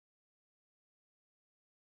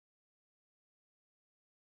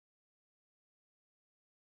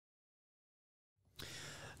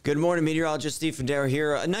Good morning, meteorologist Steve Fendera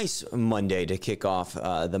here. A nice Monday to kick off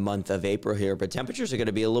the month of April here, but temperatures are going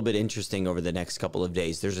to be a little bit interesting over the next couple of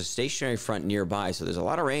days. There's a stationary front nearby, so there's a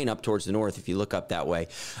lot of rain up towards the north if you look up that way.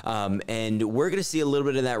 And we're going to see a little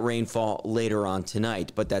bit of that rainfall later on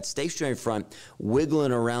tonight, but that stationary front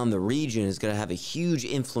wiggling around the region is going to have a huge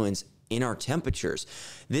influence in our temperatures.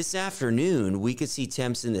 This afternoon, we could see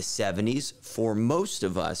temps in the 70s for most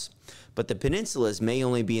of us, but the peninsulas may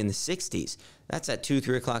only be in the 60s. That's at 2,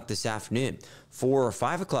 3 o'clock this afternoon. 4 or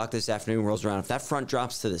 5 o'clock this afternoon rolls around. If that front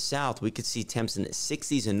drops to the south, we could see temps in the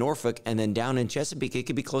 60s in Norfolk, and then down in Chesapeake, it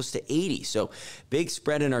could be close to 80. So big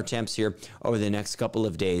spread in our temps here over the next couple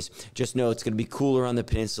of days. Just know it's going to be cooler on the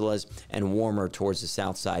peninsulas and warmer towards the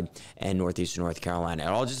south side and northeastern North Carolina. It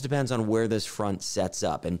all just depends on where this front sets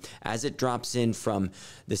up. And as it drops in from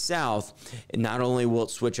the south, not only will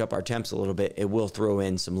it switch up our temps a little bit, it will throw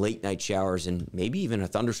in some late night showers and maybe even a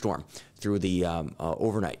thunderstorm through the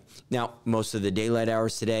overnight. Now, most of the daylight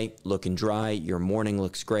hours today looking dry. Your morning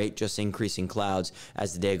looks great, just increasing clouds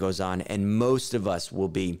as the day goes on, and most of us will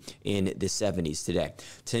be in the 70s today.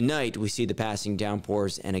 Tonight, we see the passing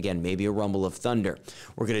downpours and, again, maybe a rumble of thunder.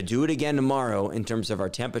 We're going to do it again tomorrow in terms of our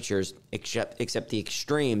temperatures, except the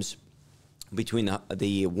extremes between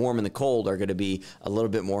the warm and the cold are going to be a little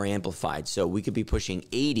bit more amplified. So we could be pushing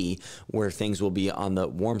 80 where things will be on the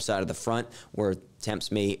warm side of the front, where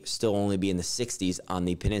temps may still only be in the 60s on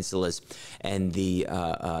the peninsulas and the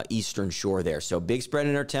eastern shore there. So big spread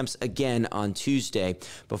in our temps again on Tuesday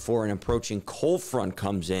before an approaching cold front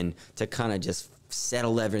comes in to kind of just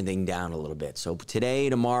settle everything down a little bit. So today,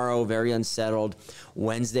 tomorrow, very unsettled.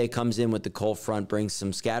 Wednesday comes in with the cold front, brings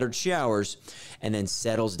some scattered showers, and then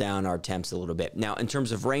settles down our temps a little bit. Now, in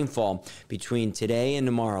terms of rainfall, between today and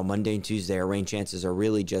tomorrow, Monday and Tuesday, our rain chances are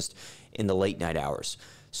really just in the late night hours.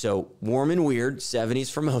 So warm and weird, 70s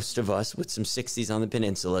for most of us with some 60s on the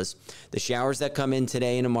peninsulas. The showers that come in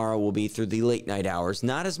today and tomorrow will be through the late night hours.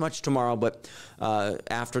 Not as much tomorrow, but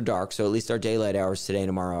after dark. So at least our daylight hours today and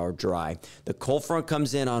tomorrow are dry. The cold front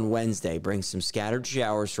comes in on Wednesday, brings some scattered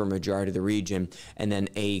showers for a majority of the region, and then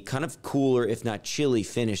a kind of cooler, if not chilly,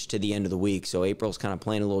 finish to the end of the week. So April's kind of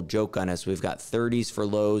playing a little joke on us. We've got 30s for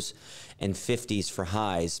lows and 50s for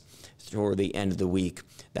highs for the end of the week.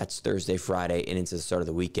 That's Thursday, Friday, and into the start of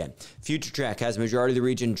the weekend. Future track has majority of the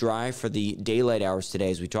region dry for the daylight hours today,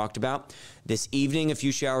 as we talked about. This evening, a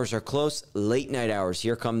few showers are close. Late night hours,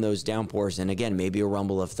 here come those downpours, and again, maybe a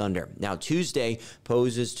rumble of thunder. Now, Tuesday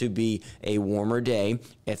poses to be a warmer day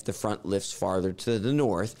if the front lifts farther to the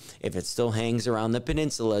north. If it still hangs around the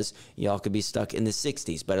peninsulas, y'all could be stuck in the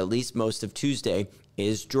 60s, but at least most of Tuesday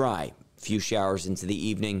is dry. Few showers into the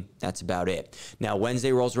evening. That's about it. Now,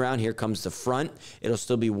 Wednesday rolls around. Here comes the front. It'll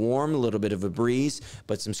still be warm, a little bit of a breeze,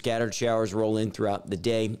 but some scattered showers roll in throughout the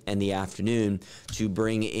day and the afternoon to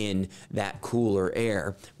bring in that cooler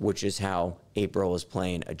air, which is how April is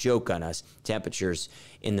playing a joke on us. Temperatures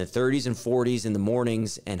in the 30s and 40s in the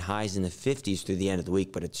mornings and highs in the 50s through the end of the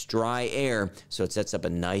week, but it's dry air, so it sets up a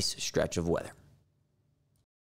nice stretch of weather.